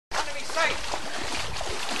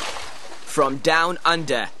From down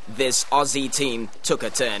under, this Aussie team took a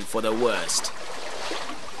turn for the worst.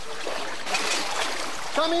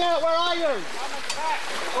 Coming out, where are you? I'm at the back.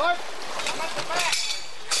 What? I'm at the back.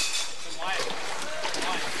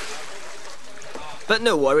 But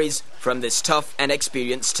no worries from this tough and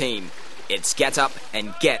experienced team. It's get up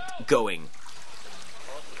and get going.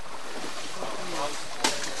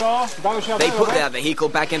 They put their vehicle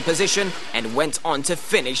back in position and went on to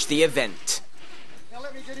finish the event. Now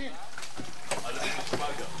let me get in.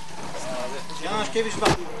 Just give us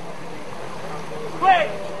back.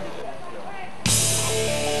 Quick!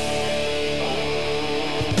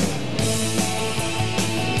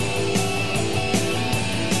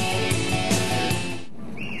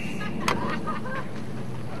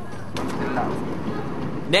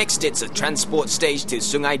 Next, it's a transport stage to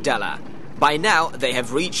Sungai Dala. By now, they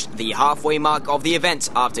have reached the halfway mark of the event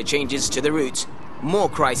after changes to the route. More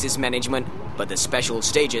crisis management, but the special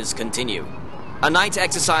stages continue. A night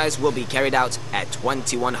exercise will be carried out at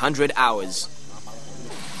 2100 hours.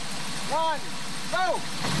 One, go!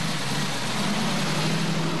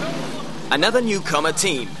 Another newcomer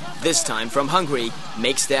team, this time from Hungary,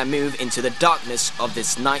 makes their move into the darkness of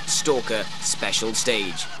this Night Stalker special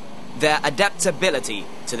stage. Their adaptability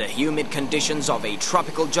to the humid conditions of a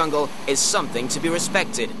tropical jungle is something to be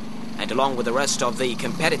respected. And along with the rest of the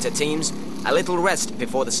competitor teams, a little rest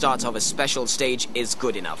before the start of a special stage is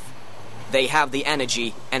good enough. They have the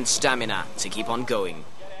energy and stamina to keep on going.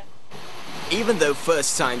 Even though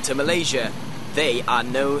first time to Malaysia, they are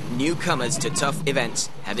no newcomers to tough events,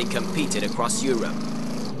 having competed across Europe.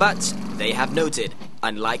 But they have noted,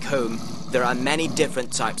 unlike home, there are many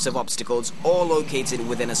different types of obstacles all located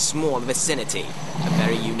within a small vicinity. A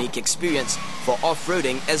very unique experience for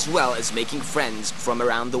off-roading as well as making friends from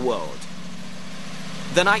around the world.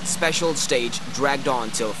 The night special stage dragged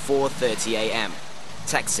on till 4:30 a.m.,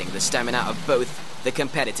 taxing the stamina of both the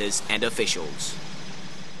competitors and officials.